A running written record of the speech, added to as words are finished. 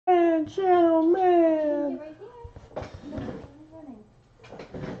and gentlemen.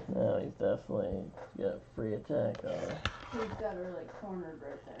 No, he's definitely got free attack on her. He's got her like cornered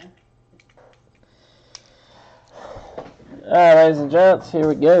right there. Alright, ladies and gents, here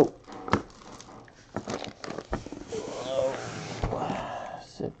we go. Oh,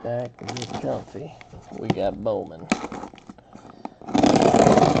 sit back and get comfy. We got Bowman.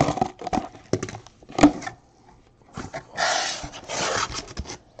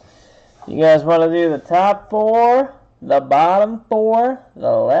 You guys want to do the top 4, the bottom 4,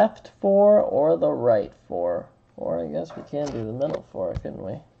 the left 4, or the right 4? Or I guess we can do the middle 4, couldn't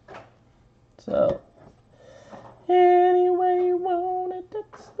we? So, any way you want it,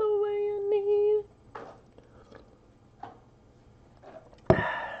 that's the way you need it.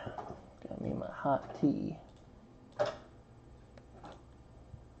 Got me my hot tea.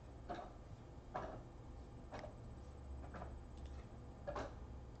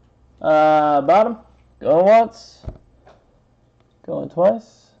 Bottom, going once, going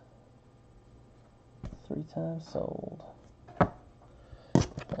twice, 3 times sold.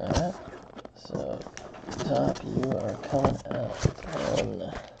 Alright, so top, you are coming out.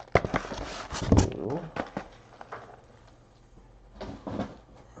 1, 2,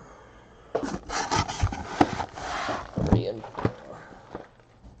 3, and 4.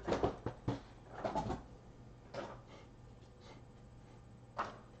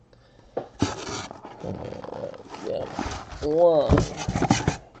 Yeah. 1,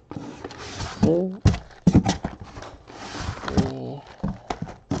 2, 3,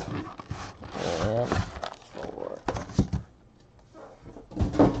 and 4.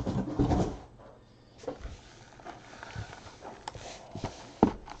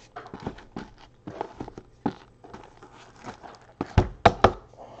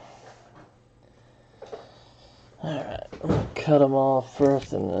 Alright, I'm going to cut them off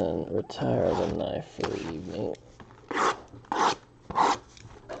first and then retire the knife for the evening.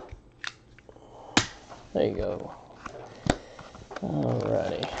 There you go.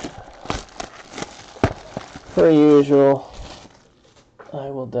 Alrighty. Per usual, I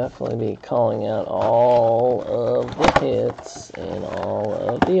will definitely be calling out all of the hits and all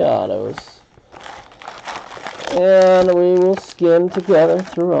of the autos. And we will skim together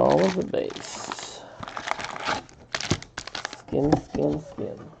through all of the base. Skim, skim,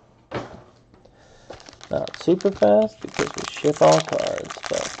 skim. Not super fast because we ship all cards,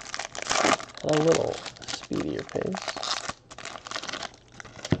 but at a little speedier pace.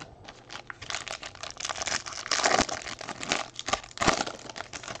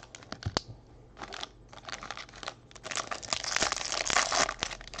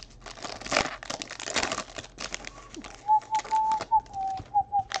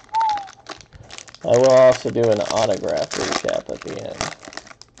 I will also do an autograph recap at the end.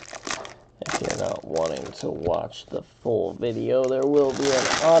 If you're not wanting to watch the full video, there will be an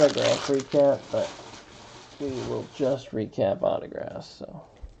autograph recap, but we will just recap autographs. So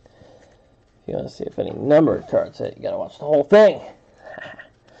if you want to see if any numbered cards hit, you got to watch the whole thing.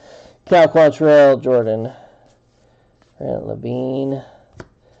 Cal Quantrill, Jordan, Grant Levine,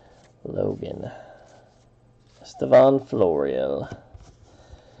 Logan, Estevan Florial,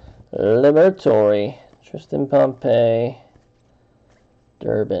 Liberatore, Tristan Pompey,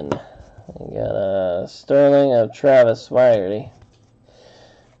 Durbin. We got a Sterling of Travis Swaggerty,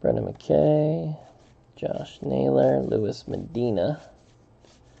 Brendan McKay, Josh Naylor, Luis Medina,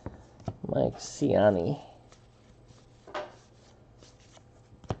 Mike Ciani,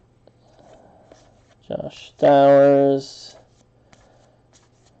 Josh Stowers,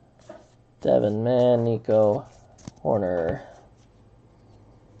 Devin Mann, Nico Horner,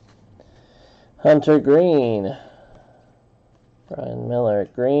 Hunter Green, Brian Miller,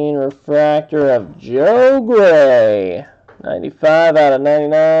 green refractor of Joe Gray, 95 out of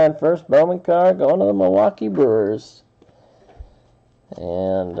 99, first Bowman card going to the Milwaukee Brewers.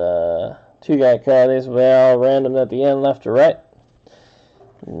 And 2-guy card, these will be all random at the end, left to right.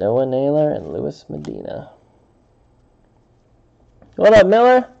 Noah Naylor and Luis Medina. What up,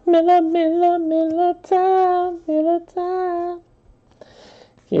 Miller? Miller time.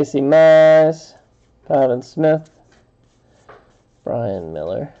 Casey Mize, Pavan Smith, Brian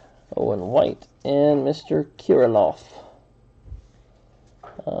Miller, Owen White, and Mr. Kirilloff.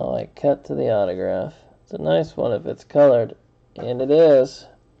 Oh, I cut to the autograph. It's a nice one if it's colored, and it is.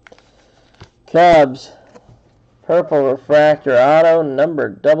 Cubs, purple refractor auto,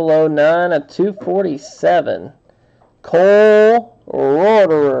 number 009 of 247. Cole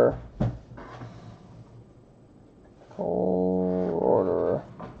Roederer.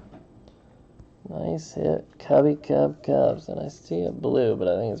 Nice hit. Cubby Cub Cubs. And I see a blue, but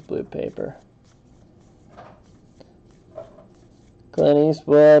I think it's blue paper. Clint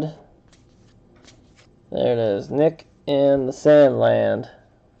Eastwood. There it is. Nick and the Sandland.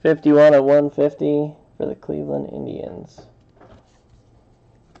 51 of 150 for the Cleveland Indians.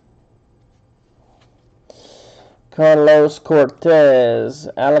 Carlos Cortez.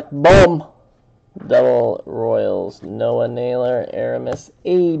 Alec Bohm. Double Royals. Noah Naylor. Aramis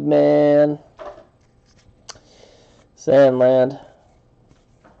Aidman. Sandland.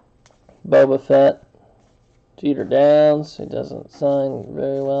 Boba Fett. Jeter Downs, who doesn't sign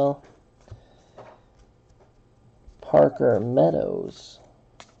very well. Parker Meadows.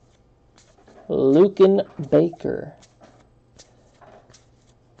 Lucan Baker.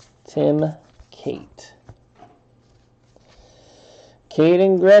 Tim Cate.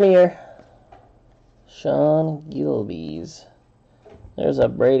 Caden Grenier. Sean Gilbies. There's a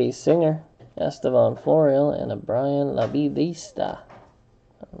Brady Singer. Estevan Florial and a Brian Labidista.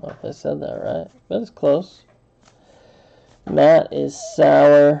 I don't know if I said that right, but it's close. Matt is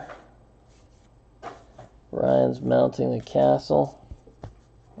sour. Ryan's mounting the castle.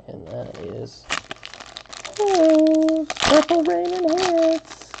 And that is Purple Raymond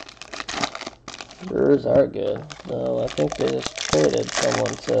hits. Brewers are good. Though I think they just traded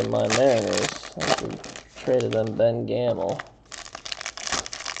someone to my Mariners. I think we traded them Ben Gamble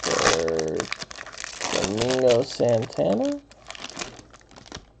for Domingo Santana. I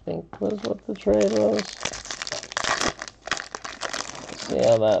think was what the trade was. See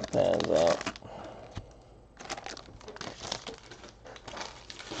how that pans out.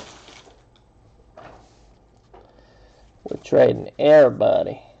 We're trading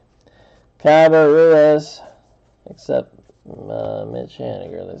everybody. Kyber Ruiz, except Mitch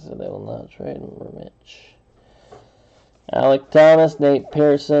Haniger. They said they will not trade him for Mitch. Alec Thomas, Nate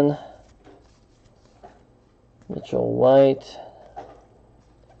Pearson, Mitchell White.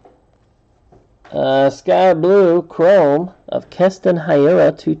 Sky Blue Chrome of Keston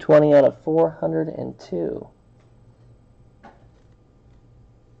Hiura, 220 out of 402.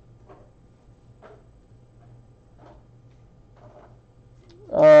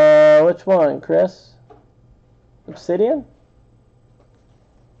 Which one, Chris? Obsidian?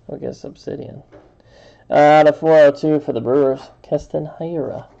 I guess Obsidian. Out of 402 for the Brewers, Keston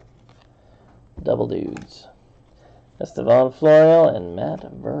Hiura. Double dudes. Estevan Florial and Matt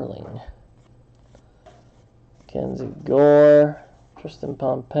Verling. Kenzie Gore, Tristan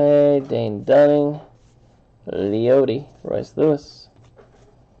Pompey, Dane Dunning, Leote, Royce Lewis,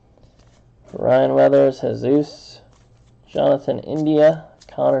 Ryan Weathers, Jesus, Jonathan India,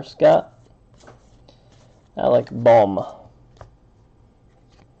 Connor Scott, Alec Bohm,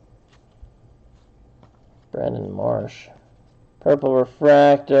 Brandon Marsh, Purple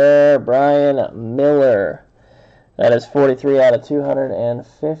Refractor, Brian Miller. That is 43 out of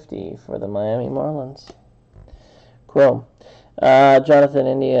 250 for the Miami Marlins. Chrome. Jonathan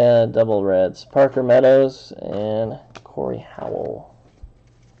India, double reds. Parker Meadows and Corey Howell.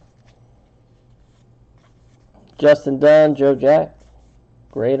 Justin Dunn, Joe Jack,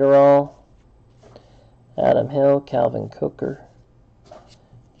 Graterol, Adam Hill, Calvin Coker,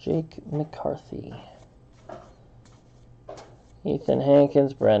 Jake McCarthy, Ethan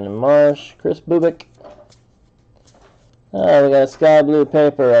Hankins, Brandon Marsh, Chris Bubik. We got a sky blue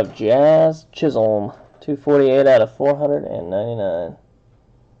paper of Jazz Chisholm. 248 out of 499.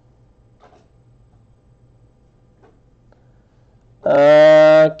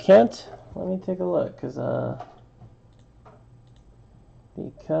 Kent, let me take a look, because the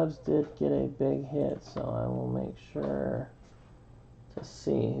Cubs did get a big hit, so I will make sure to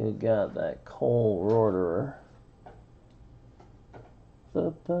see who got that Cole Roederer.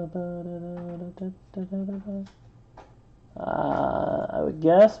 I would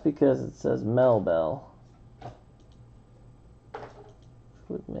guess because it says Mel Bell.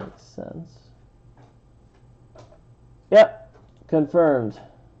 Would make sense. Yep, confirmed.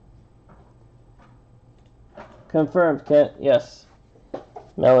 Confirmed, Kent. Yes,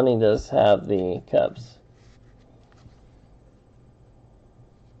 Melanie does have the Cubs.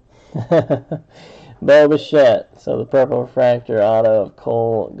 Bo Bichette. So the Purple Refractor auto of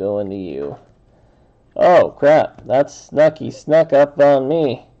Cole going to you. Oh crap! That's Snucky snuck up on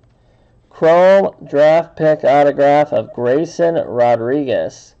me. Chrome draft pick autograph of Grayson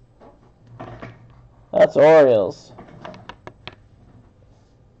Rodriguez. That's Orioles.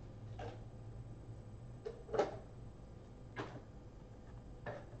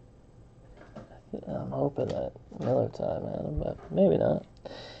 I'm hoping that Miller time had him, but maybe not.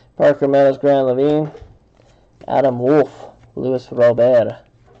 Parker Meadows, Grant Levine, Adam Wolf, Luis Robert,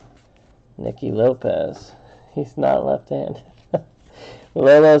 Nicky Lopez. He's not left-handed.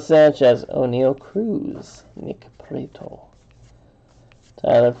 Lolo Sanchez. O'Neal Cruz. Nick Prieto.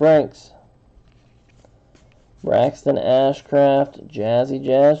 Tyler Franks. Braxton Ashcraft. Jazzy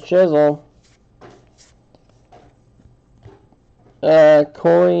Jazz Chisel.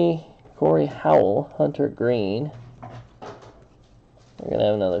 Corey Howell. Hunter Green. We're going to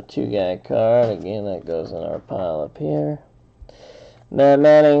have another 2-guy card. Again, that goes in our pile up here. Matt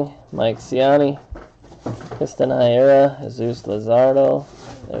Manning, Mike Ciani, Piston Higuera, Jesus Luzardo.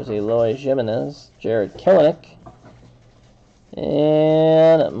 There's Eloy Jimenez, Jared Kelenic,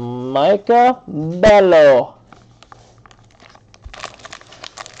 and Micah Bello.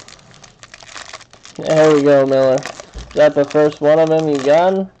 There we go, Miller. Is that the first one of them you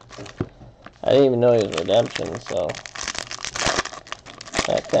got? I didn't even know he was redemption, so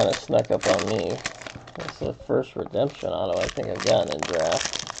that kind of snuck up on me. That's the first redemption auto I think I've gotten in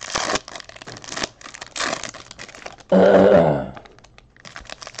draft.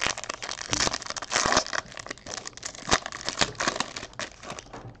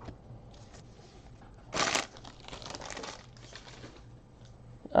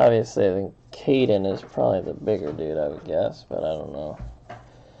 Obviously, I think Caden is probably the bigger dude, I would guess, but I don't know.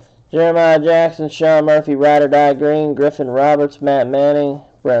 Jeremiah Jackson, Sean Murphy, Ride or Die Green, Griffin Roberts, Matt Manning,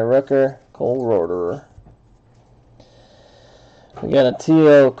 Brent Rooker, Cole Roeder. We got a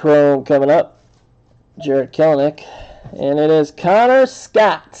T.O. Chrome coming up, Jared Kelenic, and it is Connor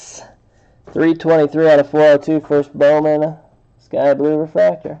Scott's 323 out of 402, first Bowman, Sky Blue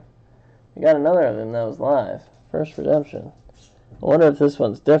Refractor. We got another of him that was live, first redemption. I wonder if this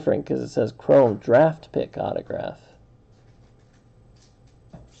one's different because it says Chrome Draft Pick Autograph.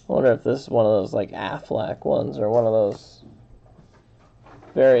 I wonder if this is one of those like Aflac ones or one of those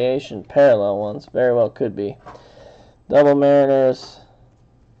variation parallel ones. Very well could be. Double Mariners.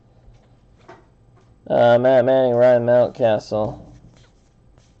 Matt Manning, Ryan Mountcastle.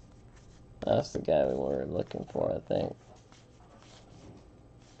 That's the guy we were looking for, I think.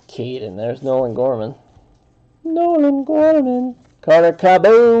 Caden. There's Nolan Gorman. Nolan Gorman. Carter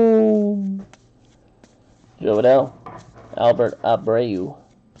Kaboom. Joe Adell. Albert Abreu.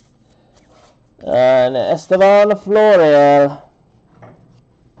 And Esteban Florial.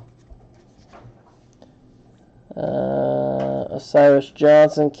 Cyrus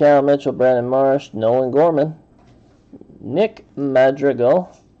Johnson, Cal Mitchell, Brandon Marsh, Nolan Gorman, Nick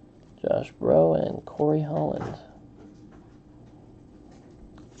Madrigal, Josh Bro, and Corey Holland.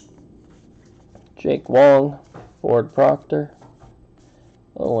 Jake Wong, Ford Proctor,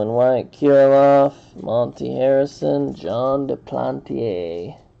 Owen White, Kirilloff, Monty Harrison, John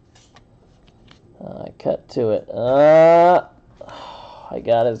DePlantier. I cut to it. I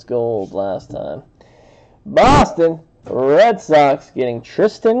got his gold last time. Boston Red Sox getting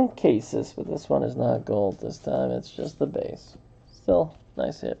Tristan Casas, but this one is not gold this time. It's just the base. Still,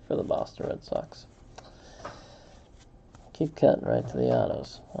 nice hit for the Boston Red Sox. Keep cutting right to the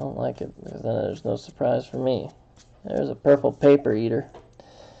autos. I don't like it because then there's no surprise for me. There's a purple paper eater.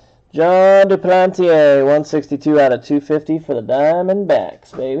 John DePlantier, 162 out of 250 for the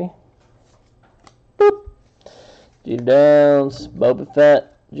Diamondbacks, baby. Boop. Jeter Downs, Boba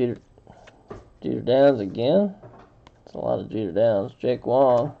Fett, Jeter Downs again. That's a lot of Jeter Downs. Jake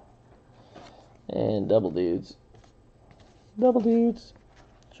Wong. And double dudes. Double dudes.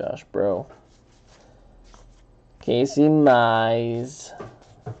 Josh Bro. Casey Mize.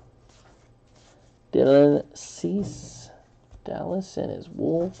 Dylan Cease. Dallas and his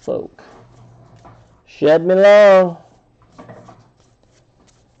wool folk. Shed Me Long.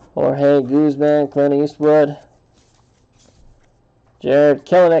 Jorge Guzman, Clint Eastwood. Jared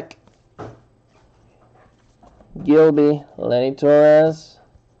Kelenic. Gilby, Lenny Torres.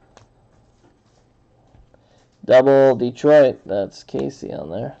 Double Detroit, that's Casey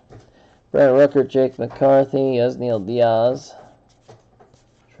on there. Brent Rooker, Jake McCarthy, Yasniel Diaz.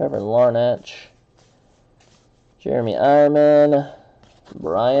 Trevor Larnach. Jeremy Ironman.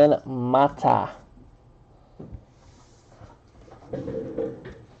 Brian Mata.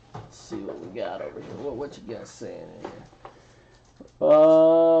 Let's see what we got over here. What you guys saying in here?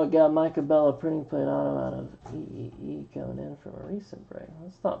 Got Micah Bella printing plate auto out of EEE coming in from a recent break.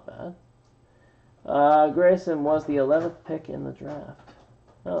 That's not bad. Grayson was the 11th pick in the draft.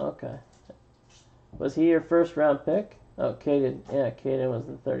 Oh, okay. Was he your first round pick? Oh, Caden. Yeah, Caden was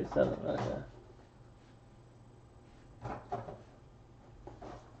the 37th. Okay.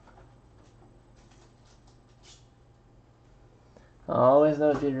 I always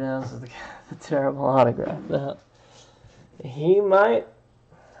know Jeter Downs is the terrible autograph. He might,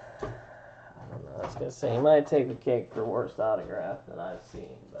 I don't know, I was going to say, he might take the cake for worst autograph that I've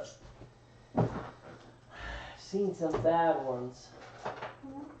seen, but I've seen some bad ones.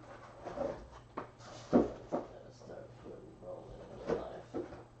 Gotta start putting Bowman in my life.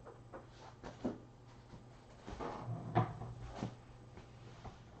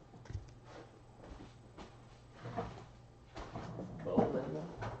 Bowman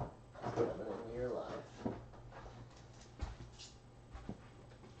coming in your life.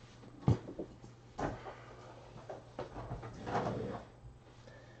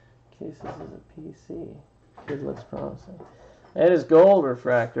 Cases is a PC. Kid looks promising. It is gold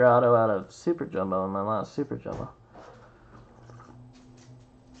refractor auto out of Super Jumbo in my last Super Jumbo.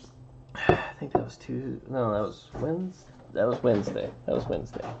 I think that was no, that was Wednesday.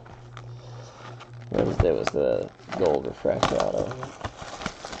 Wednesday was the gold refractor auto.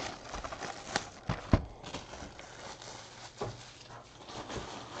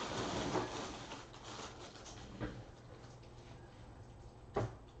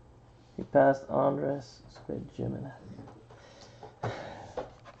 He passed Andres Squidjimin.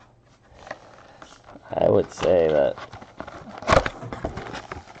 I would say that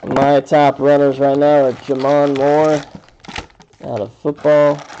my top runners right now are Jamon Moore out of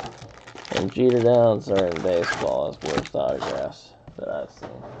football, and Jeter Downs are in baseball as worst autographs that I've seen.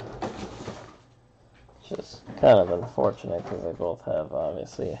 Just kind of unfortunate because they both have,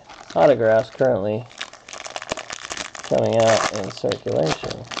 obviously, autographs currently coming out in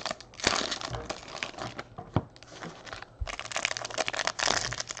circulation.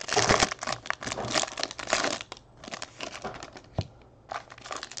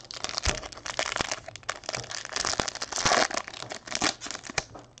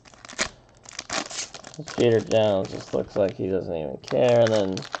 Jeter Downs just looks like he doesn't even care, and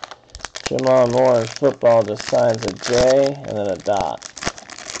then Jamon Moore's football just signs a J and then a dot.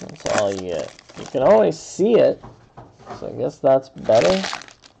 That's all you get. You can always see it, so I guess that's better.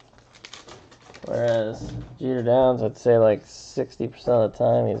 Whereas Jeter Downs, I'd say like 60% of the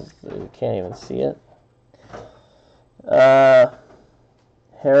time you can't even see it.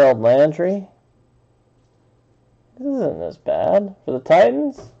 Harold Landry. This isn't as bad. For the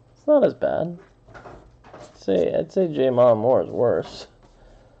Titans, it's not as bad. I'd say Jamon Moore is worse.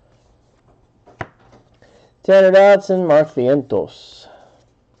 Tanner Dodson, Mark Vientos.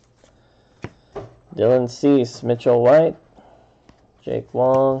 Dylan Cease, Mitchell White. Jake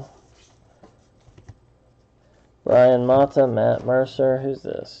Wong. Brian Mata, Matt Mercer. Who's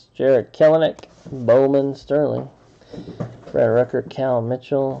this? Jared Kelenic, Bowman Sterling. Brad Rucker, Cal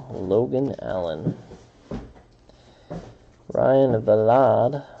Mitchell, Logan Allen. Ryan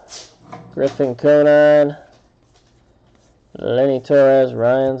Velad. Griffin Conine. Lenny Torres,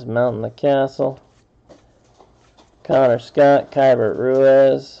 Ryan's Mountain the Castle. Connor Scott, Kybert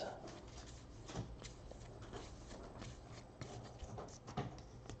Ruiz.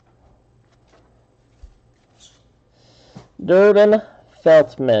 Durbin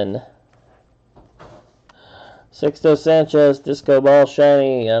Feltman. Sixto Sanchez, Disco Ball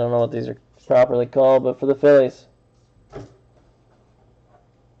Shiny. I don't know what these are properly called, but for the Phillies.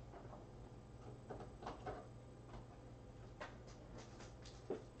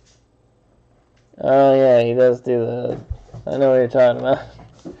 Oh, yeah, he does do the... I know what you're talking about.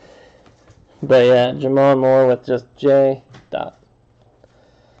 But, yeah, Jamon Moore with just J. Dot.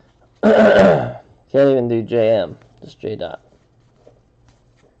 Can't even do JM. Just J. Dot.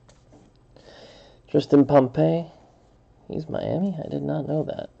 Tristan Pompey. He's Miami? I did not know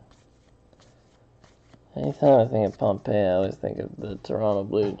that. Anytime I think of Pompey, I always think of the Toronto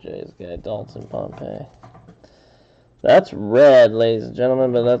Blue Jays guy, Dalton Pompey. That's red, ladies and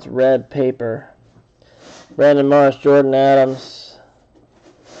gentlemen, but that's red paper. Brandon Marsh, Jordan Adams,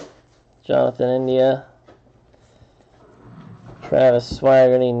 Jonathan India, Travis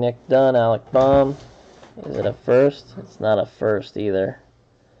Swaggerty, Nick Dunn, Alec Baum. Is it a first? It's not a first either.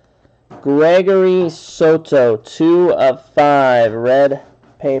 Gregory Soto, 2 of 5, red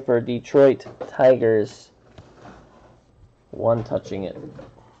paper, Detroit Tigers. One touching it.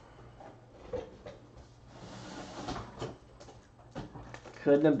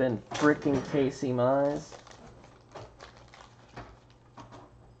 Couldn't have been freaking Casey Mize.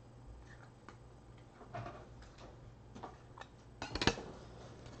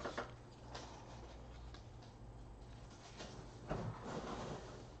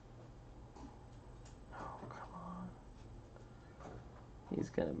 He's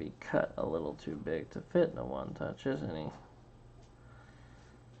going to be cut a little too big to fit in a one touch, isn't he?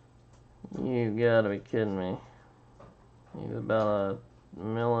 You gotta be kidding me. He's about a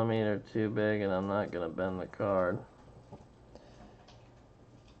millimeter too big, and I'm not going to bend the card.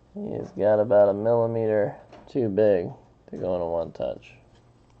 He's got about a millimeter too big to go in a one touch.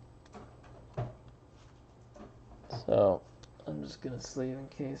 So I'm just gonna sleeve and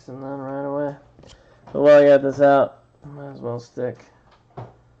case them then right away. But while I got this out, I might as well stick.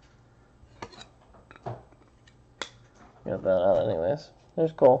 Got that out anyways.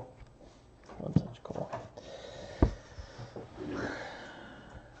 There's coal. One touch coal.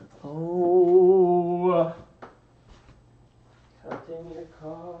 Oh, cutting your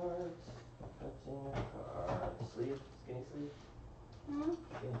cards. Cutting your cards. Sleeve. Skinny sleeve. Hmm?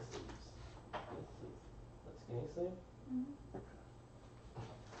 Skinny sleeves. Skinny sleeve. That's skinny sleeve? Mm-hmm.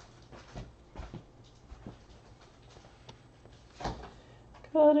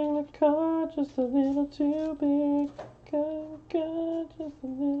 Cutting the card just a little too big. Cutting the card just a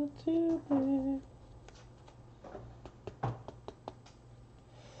little too big.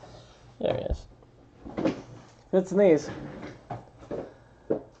 There he is. Fits in these.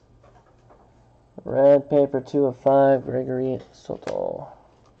 Red paper 2 of 5, Gregory Soto.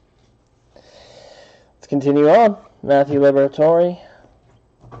 Let's continue on. Matthew Liberatore,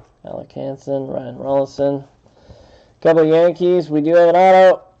 Alec Hansen, Ryan Rollison. Couple of Yankees. We do have an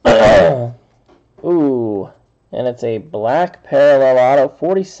auto. Ooh. And it's a black parallel auto.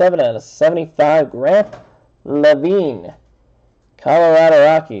 47 out of 75. Grant Levine. Colorado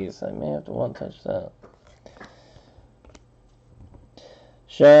Rockies. I may have to one-touch that.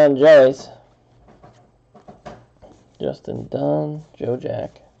 Sean Joyce. Justin Dunn. Joe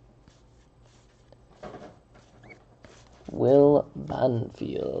Jack. Will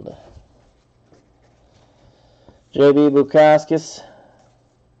Banfield. J.B. Bukauskas,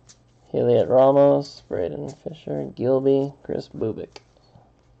 Heliot Ramos, Braden Fisher, Gilby, Chris Bubik.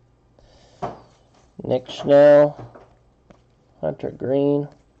 Nick Schnell, Hunter Green,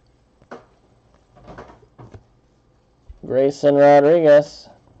 Grayson Rodriguez,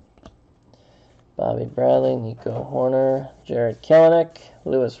 Bobby Bradley, Nico Horner, Jared Kelenic,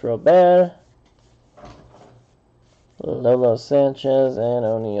 Luis Robert, Lolo Sanchez, and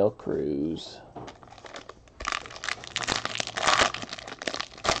O'Neal Cruz.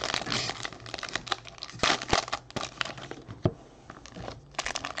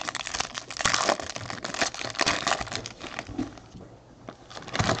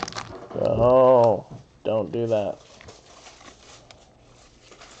 Oh, don't do that.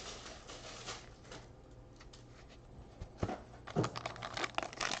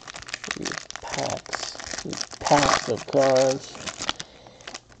 You packs of cards.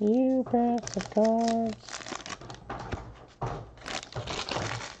 You packs of cards.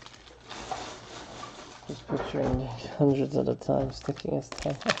 Just picturing hundreds at a time sticking his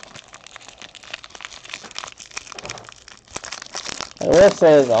tongue. I will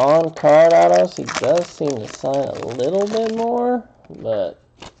say his on-card autos, he does seem to sign a little bit more, but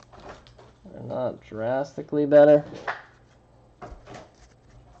they're not drastically better.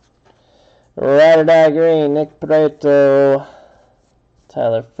 Ride or Die Green, Nick Preto,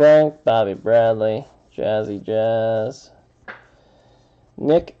 Tyler Frank, Bobby Bradley, Jazzy Jazz,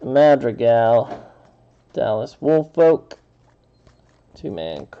 Nick Madrigal, Dallas Wolfolk,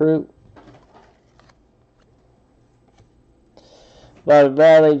 two-man crew. Bobby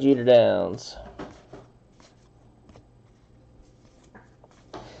Bradley, Jeter Downs.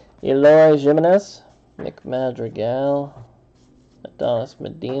 Eloy Jimenez, Nick Madrigal, Adonis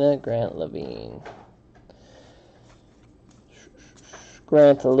Medina, Grant Levine.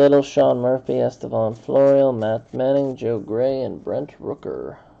 Grant Little, Sean Murphy, Estevan Florial, Matt Manning, Joe Gray, and Brent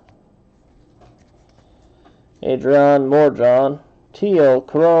Rooker. Adrian Mordron, Teal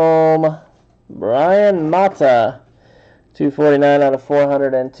Chrome, Brian Mata. 249 out of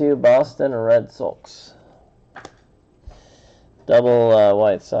 402, Boston Red Sox. Double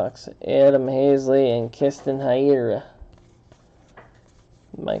White Sox. Adam Hazley and Kiston Haira.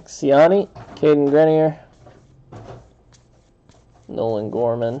 Mike Ciani, Caden Grenier, Nolan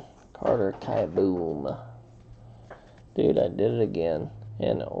Gorman, Carter Kaiboom. Dude, I did it again.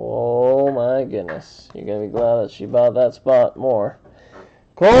 And oh my goodness, you're going to be glad that she bought that spot more.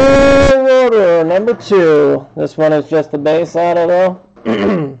 Cole Roeder, number 2. This one is just the base auto,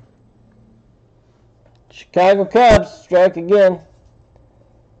 though. Chicago Cubs, strike again.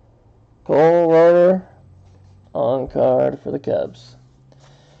 Cole Roeder on card for the Cubs.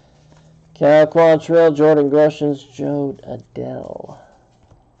 Cal Quantrill, Jordan Groshans, Joe Adele.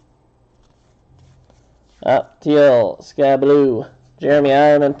 Teal, Sky Blue, Jeremy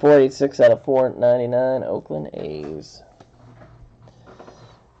Ironman, 46 out of 499, Oakland A's.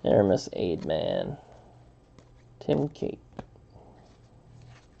 Aramis Aidman. Tim Cape.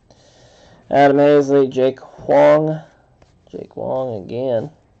 Adam Hazley, Jake Wong. Jake Wong again.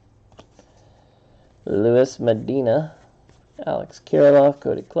 Luis Medina. Alex Kirilloff,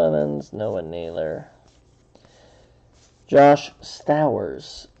 Cody Clemens, Noah Naylor. Josh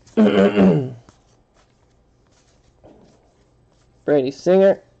Stowers. Brady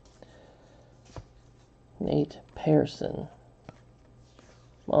Singer. Nate Pearson.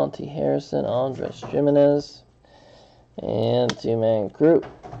 Monty Harrison, Andres Jimenez. And two-man group.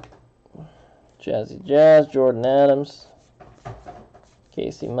 Jazzy Jazz, Jordan Adams.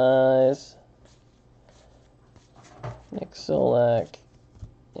 Casey Mize. Nick Solak.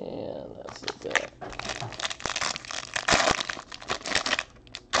 And that's it there.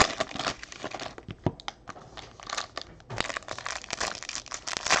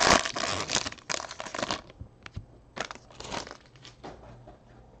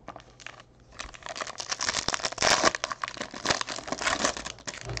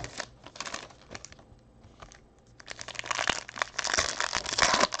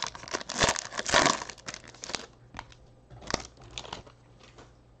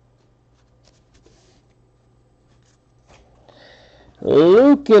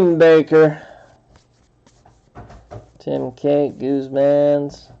 Lukenbaker. Tim Kate,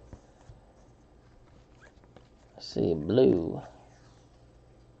 Guzman's. See, blue.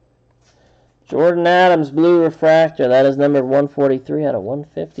 Jordan Adams, blue refractor. That is numbered 143 out of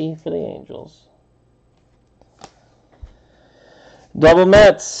 150 for the Angels. Double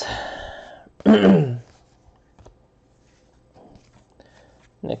Mets. Nick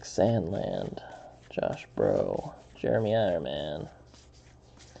Sandland. Josh Bro. Jeremy Ironman.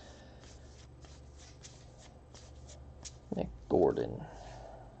 Nick Gordon.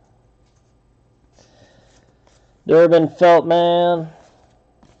 Durbin Feltman.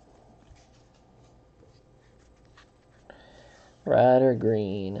 Ryder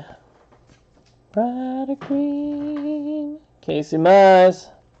Green. Ryder Green. Casey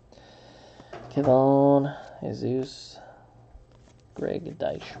Mize. Kevon Jesus. Greg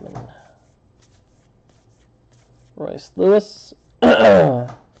Deichmann. Royce Lewis. Ryan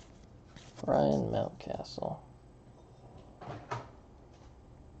Mountcastle.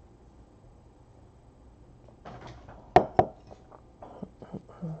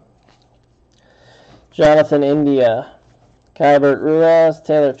 Jonathan India. Kybert Ruiz.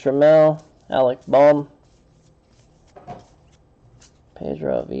 Taylor Trammell. Alec Baum.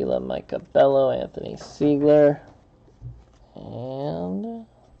 Pedro Avila. Micah Bello. Anthony Siegler. And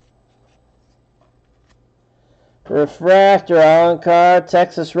refractor on card,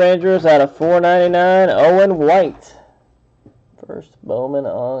 Texas Rangers out of 499, Owen White. First Bowman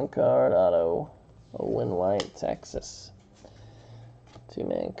on card auto, Owen White, Texas.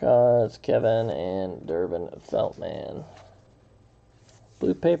 Two-man cards, Kevin and Durbin Feltman.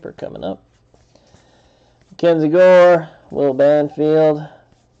 Blue paper coming up. Mackenzie Gore, Will Banfield,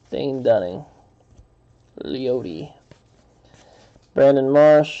 Dane Dunning, Leote. Brandon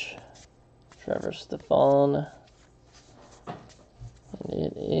Marsh, Trevor Stefan, and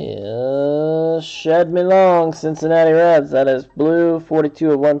it is Shed Me Long, Cincinnati Reds. That is blue,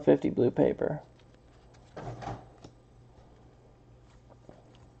 42 of 150 blue paper.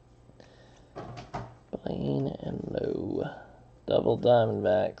 Blaine and Lowe, double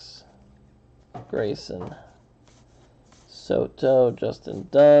Diamondbacks, Grayson, Soto, Justin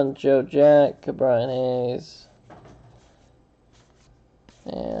Dunn, Joe Jack, Brian Hayes,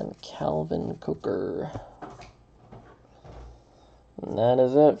 and Calvin Cooker. And that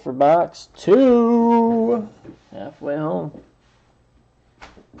is it for box 2. Halfway home.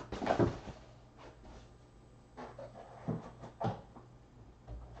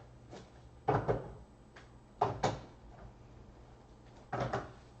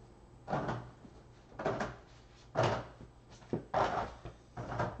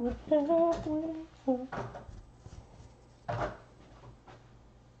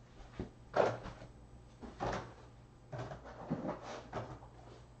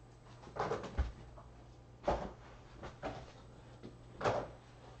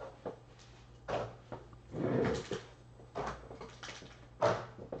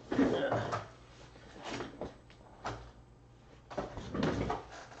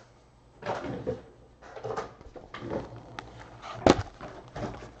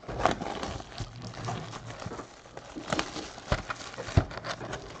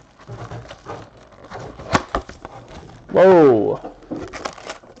 Whoa!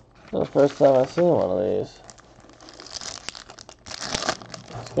 That's the first time I've seen one of these.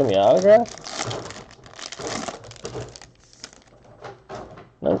 It's gonna be autographed?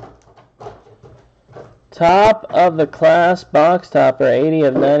 Nope. Top of the class box topper, 80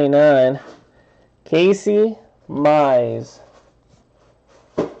 of 99. Casey Mize.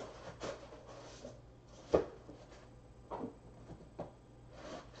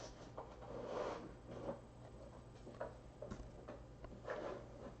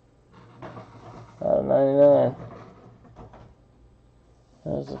 Out of 99.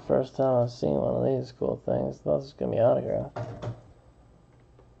 That was the first time I've seen one of these cool things. I thought this was going to be autographed.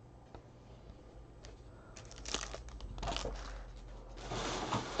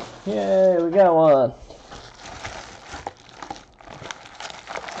 Yay, we got one.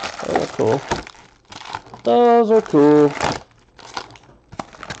 Those are cool. Those are cool.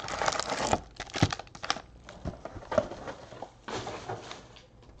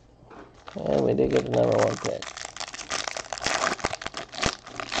 And we did get the number 1 pick.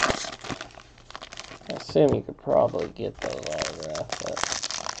 I assume you could probably get those autographed, but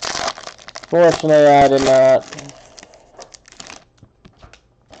fortunately I did not.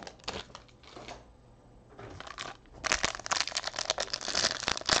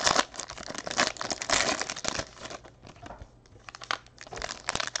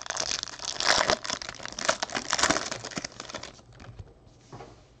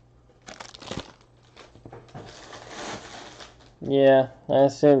 Yeah, I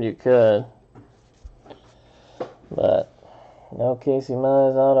assumed you could. But no Casey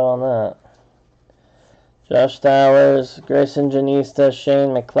Mize auto on that. Josh Towers, Grayson Janista,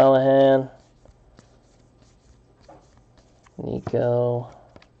 Shane McClellan, Nico,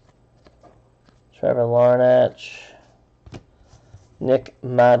 Trevor Larnach, Nick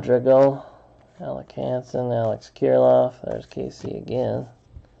Madrigal, Alec Hansen, Alex Kirilloff. There's Casey again.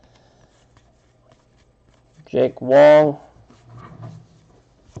 Jake Wong,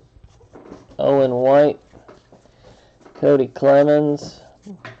 Owen White, Cody Clemens,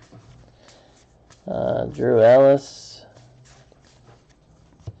 Drew Ellis,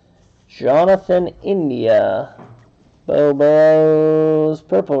 Jonathan India, Bobo's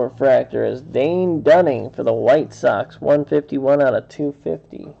Purple Refractor is Dane Dunning for the White Sox, 151 out of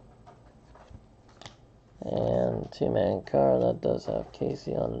 250. And two-man card, that does have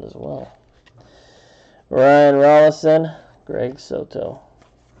Casey on it as well. Ryan Rollison, Greg Soto.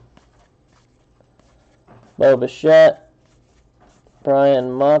 Bo Bichette,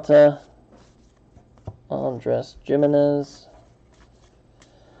 Brian Mata, Andres Jimenez,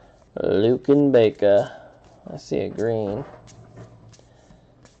 Lucan Baker. I see a green.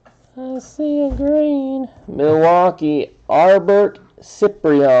 I see a green. Milwaukee, Albert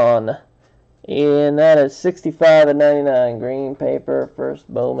Ciprian. And that is 65 of 99. Green paper,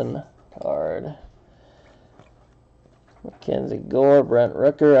 first Bowman card. Mackenzie Gore, Brent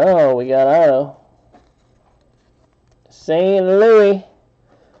Rooker. Oh, we got auto. St. Louis,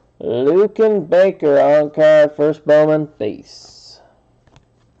 Lucan Baker on card, first Bowman, base.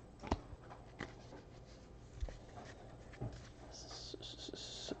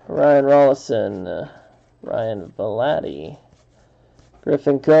 Ryan Rollison, Ryan Velati,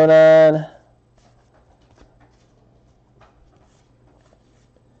 Griffin Conan,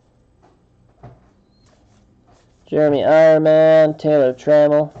 Jeremy Ironman, Taylor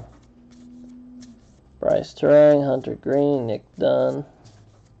Trammell, Bryce Terang, Hunter Green, Nick Dunn,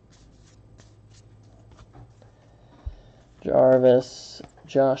 Jarvis,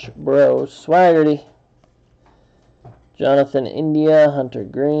 Josh Bro, Swaggerty, Jonathan India, Hunter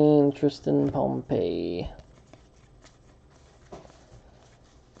Green, Tristan Pompey,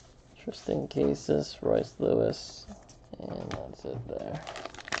 Tristan Casas, Royce Lewis, and that's it there.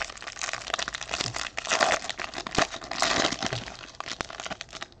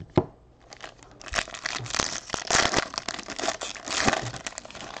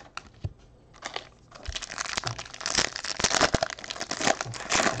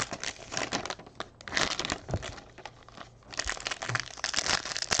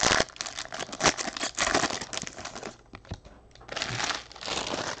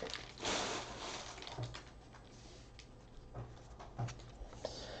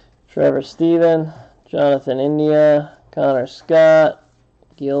 Trevor Stephen, Jonathan India, Connor Scott,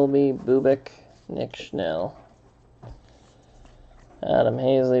 Gilby, Bubik, Nick Schnell, Adam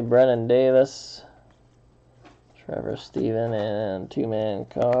Hazley, Brennan Davis, Trevor Stephen, and two-man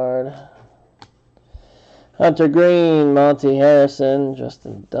card. Hunter Green, Monty Harrison,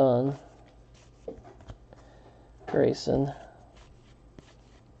 Justin Dunn, Grayson,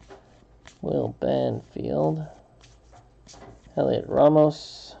 Will Banfield, Elliot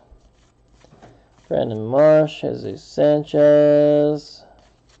Ramos, Brandon Marsh, Jesus Sanchez,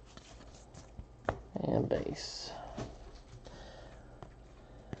 and base.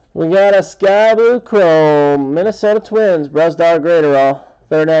 We got a Sky Blue Chrome, Minnesota Twins, Brusdar Graterol,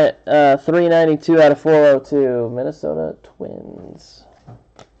 392 out of 402, Minnesota Twins.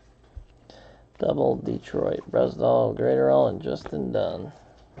 Double Detroit, Brusdar Graterol, and Justin Dunn.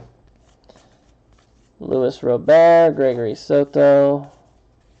 Luis Robert, Gregory Soto,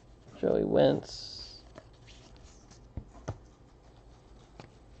 Joey Wentz,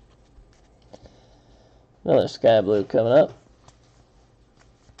 Another sky blue coming up.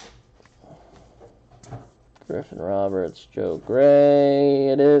 Griffin Roberts, Joe Gray.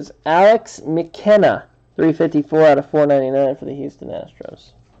 It is Alex McKenna. 354 out of 499 for the Houston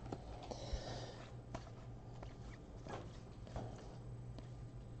Astros.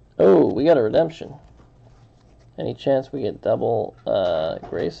 Oh, we got a redemption. Any chance we get double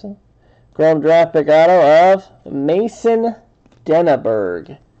Grayson? Chrome draft pick auto of Mason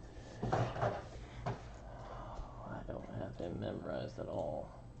Denneberg. I don't have him memorized at all.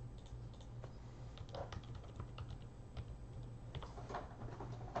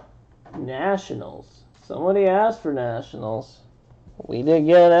 Nationals. Somebody asked for Nationals. We did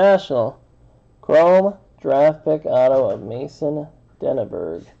get a National. Chrome draft pick auto of Mason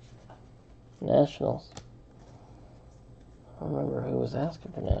Denneberg. Nationals. I don't remember who was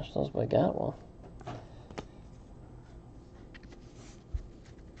asking for Nationals, but I got one.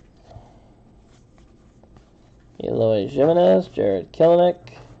 Eloy Jimenez, Jared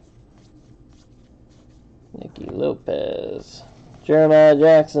Kelenic, Nicky Lopez, Jeremiah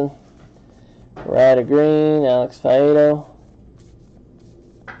Jackson, Ryder Green, Alex Faedo,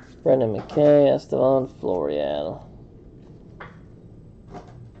 Brendan McKay, Estevan Florial.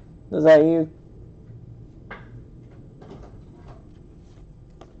 Is that you?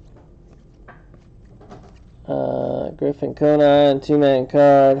 Griffin Conine, two-man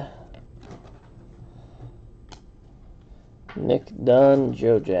card. Nick Dunn,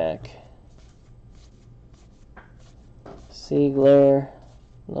 Joe Jack. Siegler,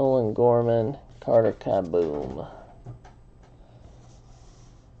 Nolan Gorman, Carter Kaboom.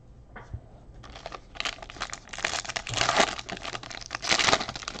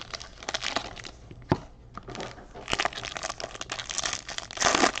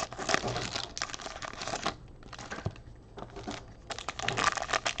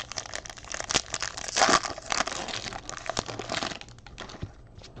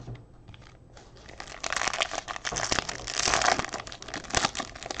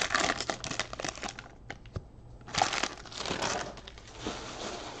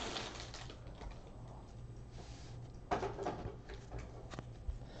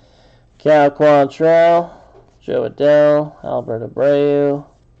 Cal Quantrill, Joe Adele, Albert Abreu,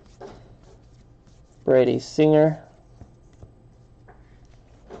 Brady Singer,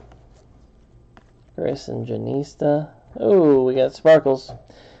 Grayson Janista. Oh, we got sparkles.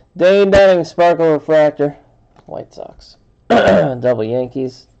 Dane Dunning, Sparkle Refractor, White Sox. Double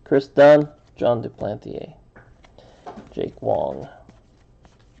Yankees, Chris Dunn, John Duplantier, Jake Wong.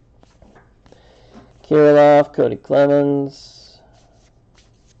 Kirilloff, Cody Clemens,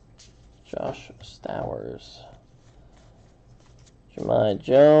 Josh Stowers, Jemai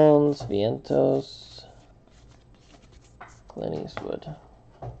Jones, Vientos, Clint Eastwood,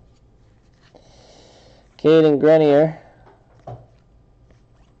 Caden Grenier,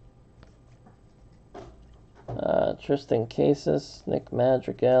 Tristan Casas, Nick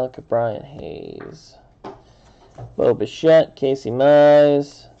Madrigal, Brian Hayes, Bo Bichette, Casey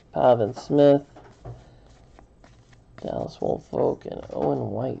Mize, Pavin Smith, Dallas Wolfolk, and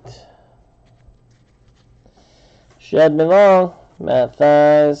Owen White. Shedman Long, Matt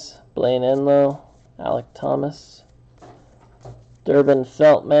Thies, Blaine Enlow, Alec Thomas, Durbin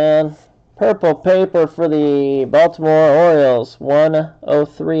Feltman. Purple paper for the Baltimore Orioles,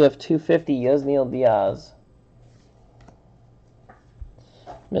 103 of 250, Yasniel Diaz.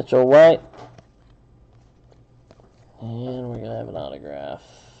 Mitchell White. And we're going to have an autograph.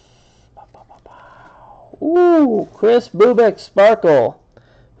 Ooh, Chris Bubick, Sparkle.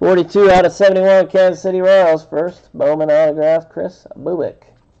 42 out of 71, Kansas City Royals. First Bowman autograph, Chris Bubick.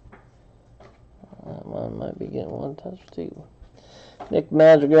 That one might be getting one touch too. Nick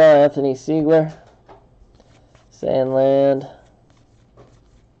Madrigal, Anthony Siegler, Sandland,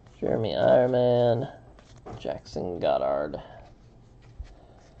 Jeremy Ironman, Jackson Goddard.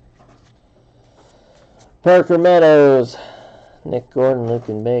 Parker Meadows, Nick Gordon,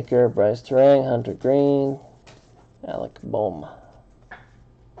 Lucan Baker, Bryce Terang, Hunter Green, Alec Bohm.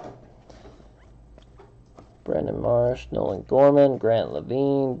 Brendan Marsh, Nolan Gorman, Grant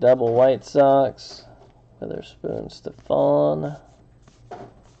Levine, double White Sox, Witherspoon Stefan,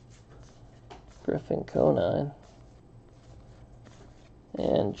 Griffin Conine,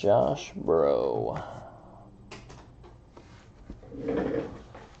 and Josh Bro.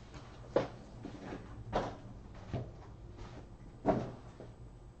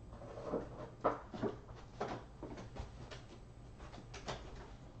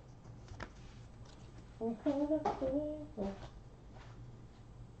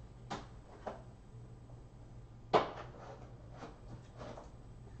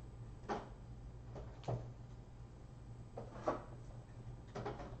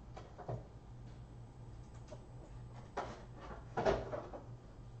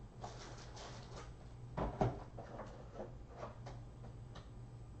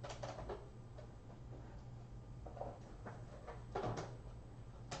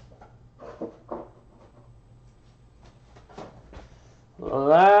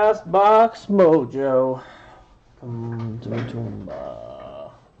 Last box mojo.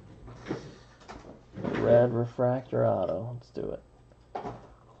 Tumba. Red refractor auto. Let's do it.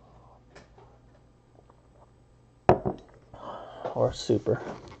 Or super.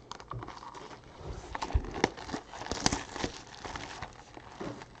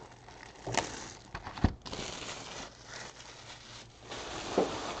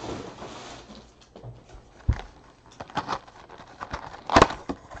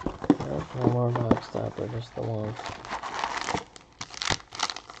 No more box stopper, just the one.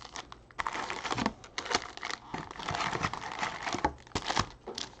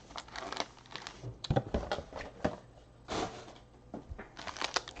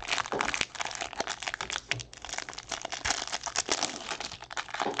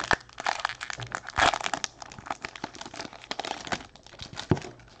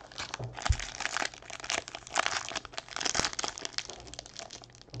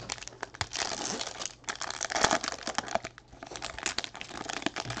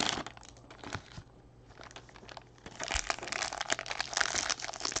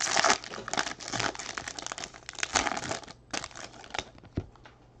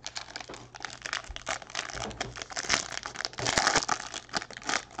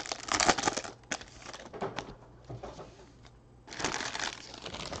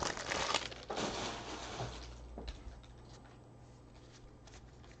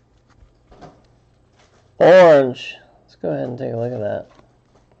 Orange. Let's go ahead and take a look at that.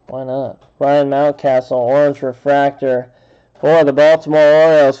 Why not? Ryan Mountcastle, orange refractor for the Baltimore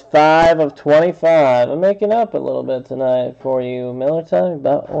Orioles. 5 of 25. I'm making up a little bit tonight for you. Miller, tell me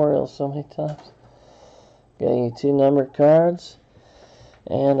about Orioles so many times. Getting you 2 numbered cards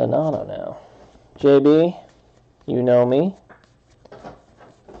and an auto now. JB, you know me.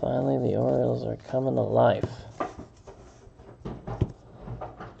 Finally, the Orioles are coming to life.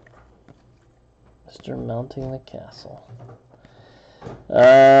 Mr. Mounting the Castle.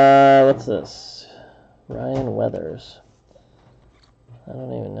 What's this? Ryan Weathers. I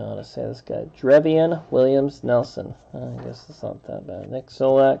don't even know how to say this guy. Drevian Williams Nelson. I guess it's not that bad. Nick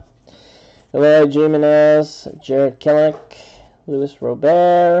Solak. Eloy Jimenez. Jared Kellick. Luis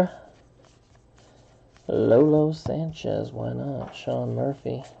Robert. Lolo Sanchez. Why not? Sean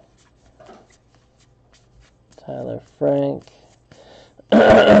Murphy. Tyler Frank.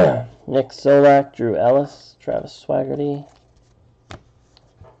 Nick Solak, Drew Ellis, Travis Swaggerty.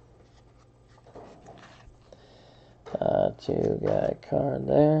 Two-guy card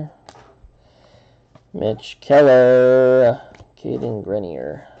there. Mitch Keller, Caden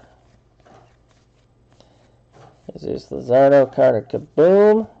Grenier. Jesus Luzardo, Carter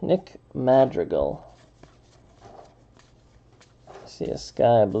Kaboom, Nick Madrigal. I see a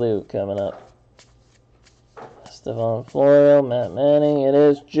sky blue coming up. Stevan Florio, Matt Manning. It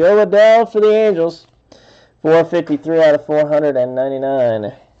is Joe Adele for the Angels. 453 out of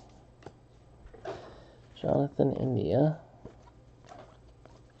 499. Jonathan India.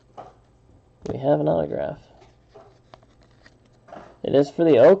 We have an autograph. It is for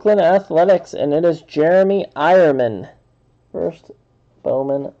the Oakland Athletics, and it is Jeremy Ironman. First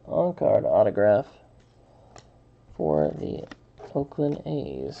Bowman on-card autograph for the Oakland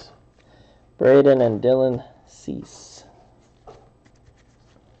A's. Braden and Dylan Cease.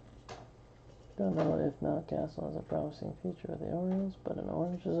 Don't know if Mountcastle has a promising future with the Orioles, but an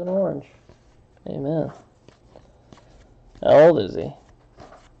orange is an orange. Amen. How old is he?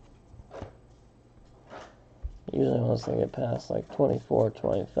 Usually once they get past like 24,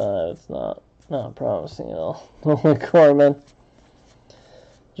 25, it's not promising at all. Nolan Corman.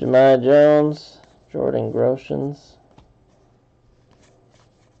 Jemiah Jones. Jordan Groshans.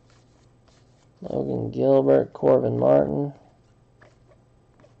 Logan Gilbert. Corbin Martin.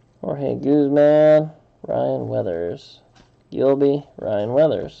 Jorge Guzman. Ryan Weathers. Gilby. Ryan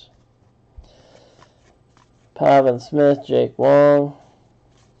Weathers. Pavin Smith. Jake Wong.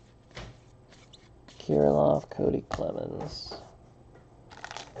 Kirilov, Cody Clemens.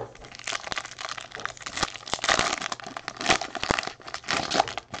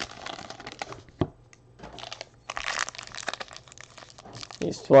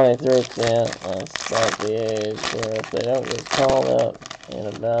 He's 23, yeah, that's about the age where if they don't get called up in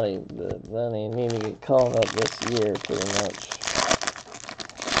about then they need to get called up this year pretty much.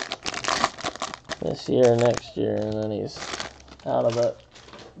 This year, next year, and then he's out of the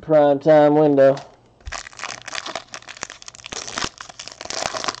prime time window.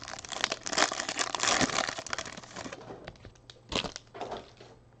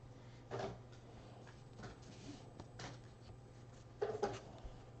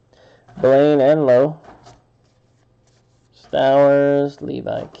 Blaine Enlow. Stowers, First,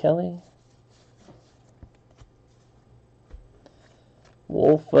 Levi Kelly.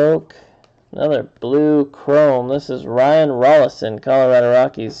 Woolfolk. Another blue chrome. This is Ryan Rollison, Colorado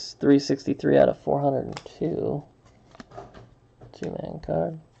Rockies, 363 out of 402. Two-man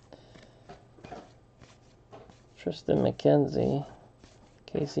card. Tristan McKenzie.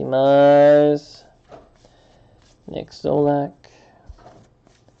 Casey Mize. Nick Solak.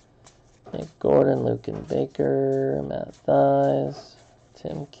 Nick Gordon, Lucan Baker, Matt Thies,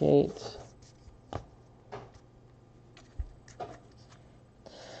 Tim Cate.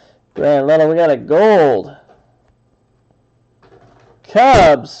 Grand Little, we got a gold.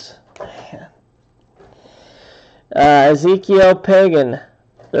 Cubs. Ezekiel Pagan,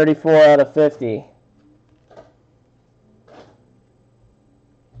 34 out of 50.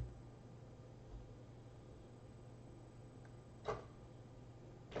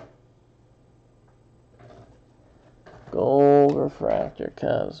 Gold refractor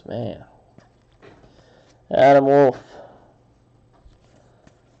Cubs, man. Adam Wolf.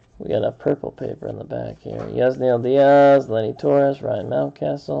 We got a purple paper in the back here. Yasniel Diaz, Lenny Torres, Ryan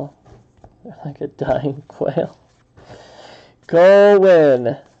Mountcastle. They're like a dying quail. Cole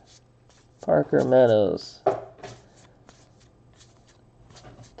Winn. Parker Meadows.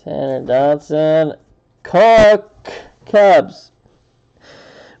 Tanner Dodson. Cook. Cubs.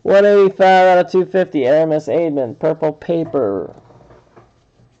 185 out of 250. Aramis Aidman. Purple paper.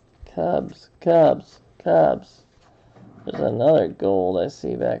 Cubs. Cubs. Cubs. There's another gold I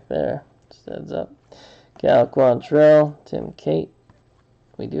see back there. Just heads up. Cal Quantrill, Tim Cate.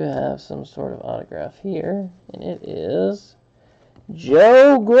 We do have some sort of autograph here, and it is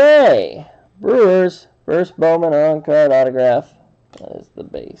Joe Gray. Brewers, first Bowman on-card autograph. That is the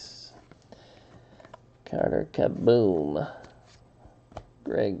base. Carter Kaboom.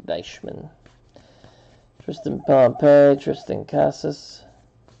 Greg Deichmann. Tristan Pompey, Tristan Casas.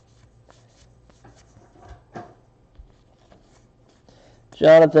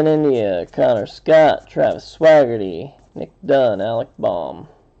 Jonathan India, Connor Scott, Travis Swaggerty, Nick Dunn, Alec Baum.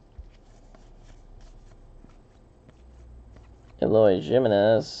 Eloy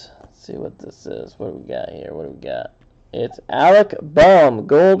Jimenez. Let's see what this is. What do we got here? What do we got? It's Alec Baum,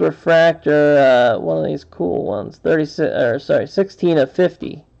 gold refractor, one of these cool ones. 16 of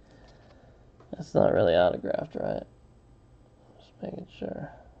 50. That's not really autographed, right? Just making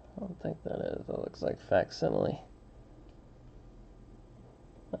sure. I don't think that is. It looks like facsimile.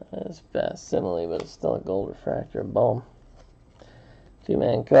 It's facsimile, but it's still a gold refractor. Boom.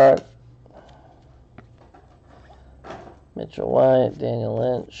 Two-man card. Mitchell White, Daniel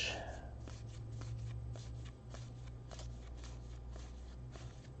Lynch.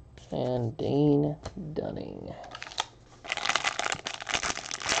 And Dane Dunning.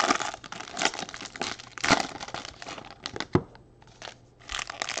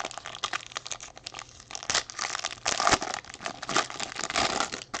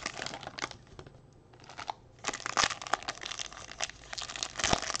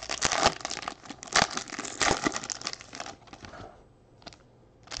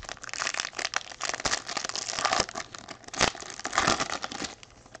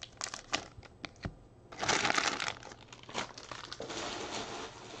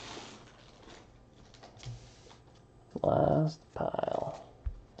 Last pile.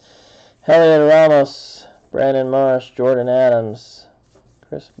 Heliot Ramos, Brandon Marsh, Jordan Adams,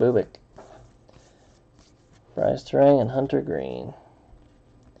 Chris Bubik, Bryce Terang, and Hunter Green.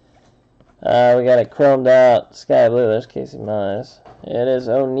 We got a chromed out sky blue. There's Casey Mize. It is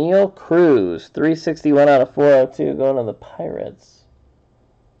O'Neal Cruz, 361 out of 402, going to the Pirates.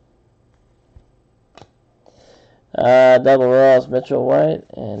 Double Royals, Mitchell White,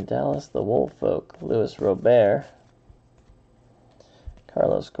 and Dallas the Woolfolk, Luis Robert.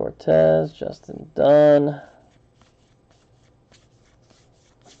 Carlos Cortez, Justin Dunn.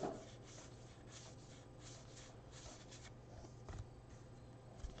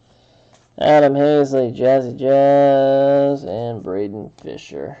 Adam Hazley, Jazzy Jazz, and Braden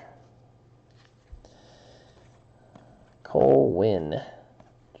Fisher. Cole Winn,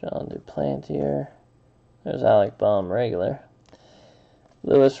 John Duplantier. There's Alec Baum, regular.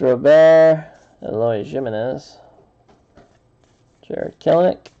 Luis Robert, Eloy Jimenez. Jared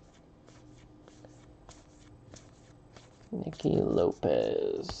Kelenic. Nicky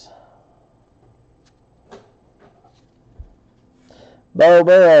Lopez. Bo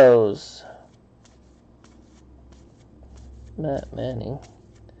Burrows. Matt Manning.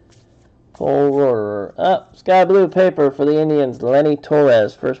 Cole Rohrer. Sky blue paper for the Indians. Lenny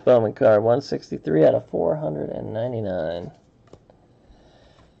Torres, first Bowman card. 163 out of 499.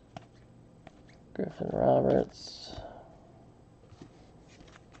 Griffin Roberts.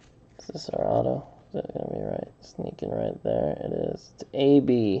 this our auto? Is that going to be right? Sneaking right there. It is. It's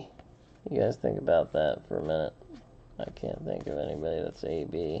AB. You guys think about that for a minute. I can't think of anybody that's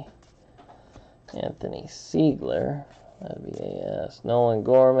AB. Anthony Siegler. That'd be AS. Nolan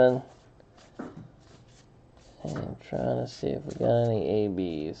Gorman. And I'm trying to see if we got any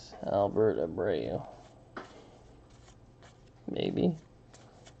ABs. Albert Abreu. Maybe.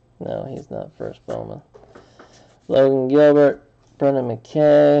 No, he's not first Bowman. Logan Gilbert. Brendan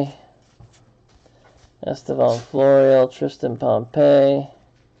McKay. Estevan Florial. Tristan Pompey.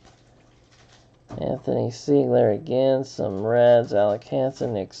 Anthony Siegler again. Some Reds. Alec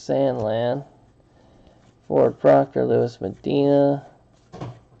Hansen. Nick Sandland. Ford Proctor. Luis Medina.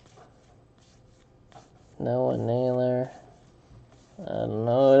 Noah Naylor. I don't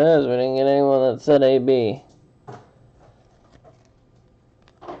know who it is. We didn't get anyone that said AB.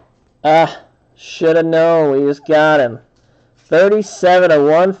 Ah, should have known. We just got him. 37 of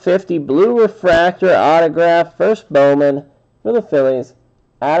 150. Blue refractor autograph. First Bowman for the Phillies.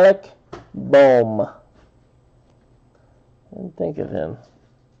 Alec Bohm. Didn't think of him.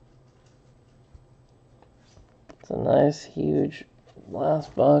 It's a nice, huge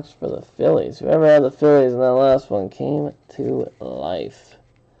last box for the Phillies. Whoever had the Phillies in that last one came to life.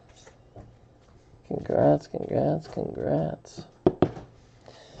 Congrats, congrats, congrats.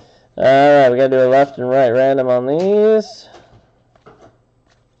 Alright, we gotta do a left and right random on these.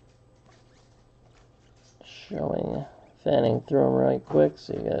 Showing, fanning through them right quick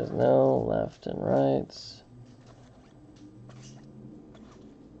so you guys know. Left and rights.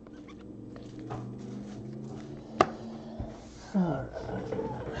 Alright.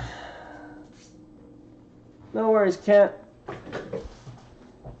 No worries, Kent. I'm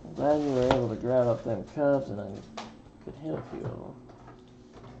glad you were able to grab up them Cubs and I could hit a few of them.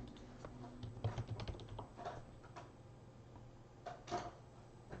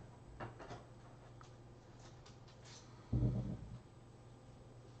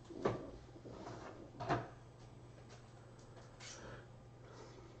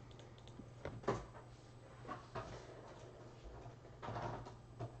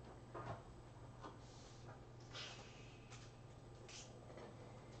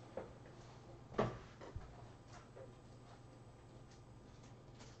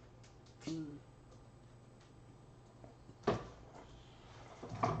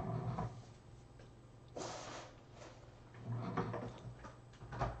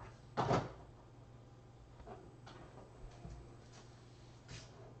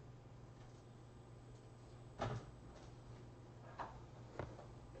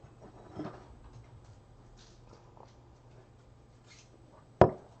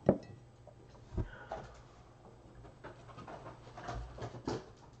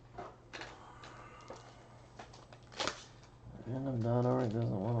 Random.org doesn't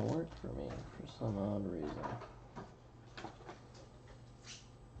want to work for me for some odd reason.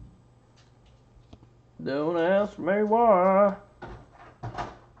 Don't ask me why.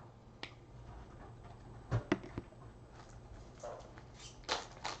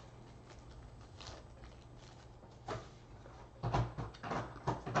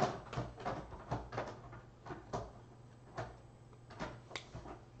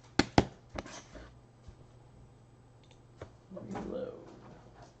 Reload.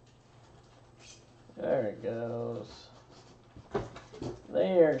 There it goes.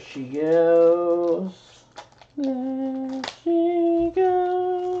 There she goes. There she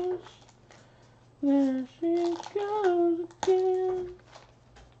goes. There she goes again.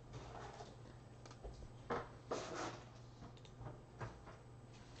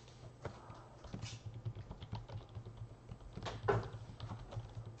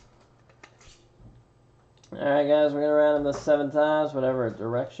 Alright guys, we're going to random this 7 times. Whatever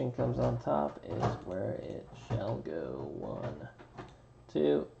direction comes on top is where it shall go. 1,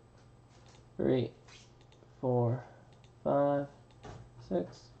 2, 3, 4, 5,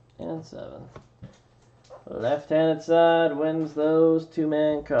 6, and 7. Left-handed side wins those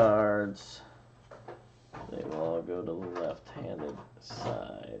 2-man cards. They will all go to the left-handed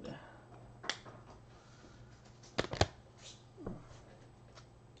side.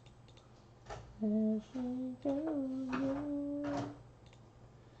 There she goes.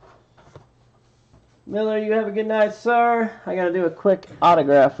 Miller, you have a good night, sir. I gotta do a quick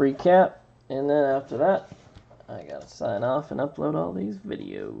autograph recap, and then after that, I gotta sign off and upload all these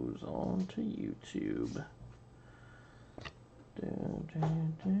videos onto YouTube.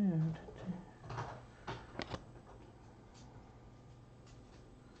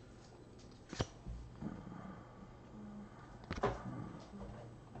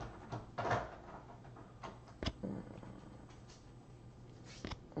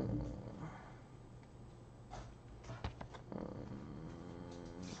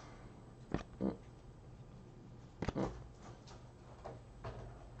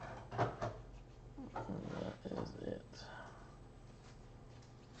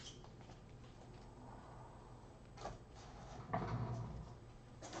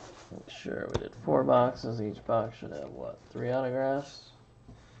 sure we did 4 boxes. Each box should have, what, 3 autographs?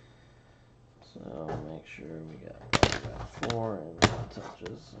 So make sure we got autograph 4 and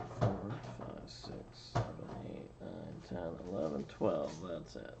touches. 4, 5, 6, 7, 8, 9, 10, 11, 12.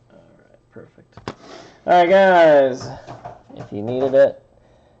 That's it. Alright, perfect. Alright, guys. If you needed it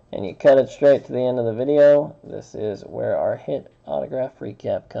and you cut it straight to the end of the video, this is where our hit autograph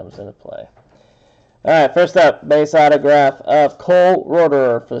recap comes into play. Alright, first up, base autograph of Cole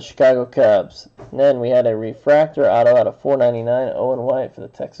Roederer for the Chicago Cubs. And then we had a refractor auto out of 499, Owen White for the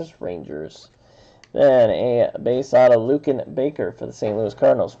Texas Rangers. Then a base auto, Lucan Baker for the St. Louis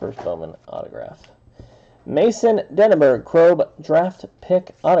Cardinals, first Bowman autograph. Mason Denneberg, Krob draft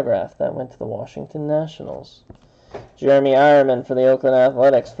pick autograph. That went to the Washington Nationals. Jeremy Ironman for the Oakland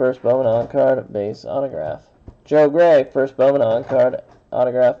Athletics, first Bowman on-card base autograph. Joe Gray, first Bowman on-card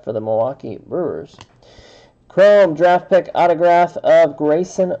autograph for the Milwaukee Brewers. Chrome draft pick autograph of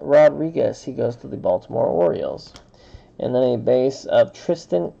Grayson Rodriguez. He goes to the Baltimore Orioles. And then a base of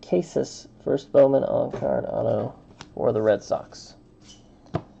Tristan Casas, first Bowman on-card auto for the Red Sox.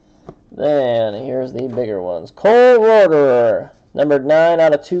 Then here's the bigger ones. Cole Roederer, numbered 9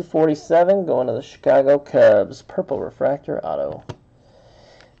 out of 247, going to the Chicago Cubs. Purple refractor auto.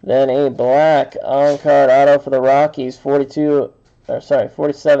 Then a black on-card auto for the Rockies, 47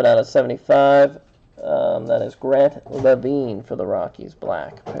 out of 75. That is Grant Levine for the Rockies,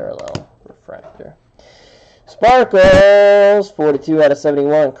 black parallel refractor. Sparkles, 42 out of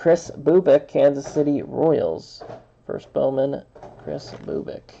 71. Chris Bubic, Kansas City Royals. First Bowman, Chris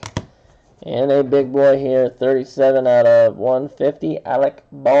Bubic. And a big boy here, 37 out of 150. Alec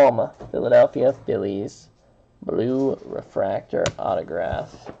Bohm, Philadelphia Phillies. Blue refractor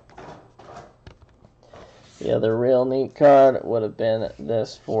autograph. The other real neat card would have been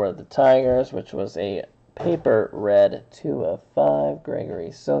this for the Tigers, which was a paper red 2 of 5.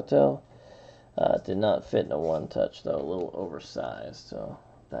 Gregory Soto. Did not fit in a one-touch, though. A little oversized. So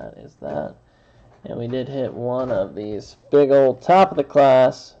that is that. And we did hit one of these big old top of the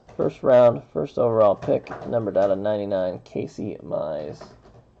class, first round, first overall pick, numbered out of 99, Casey Mize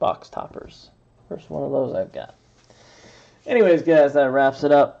box toppers. First one of those I've got. Anyways, guys, that wraps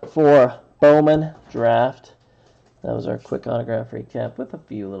it up for Bowman Draft. That was our quick autograph recap with a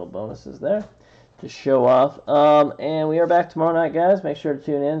few little bonuses there to show off. And we are back tomorrow night, guys. Make sure to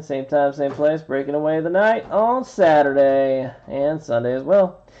tune in, same time, same place, breaking away the night on Saturday and Sunday as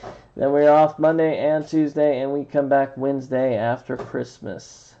well. Then we're off Monday and Tuesday, and we come back Wednesday after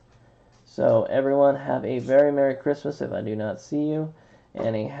Christmas. So everyone, have a very Merry Christmas if I do not see you,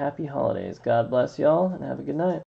 and a Happy Holidays. God bless y'all, and have a good night.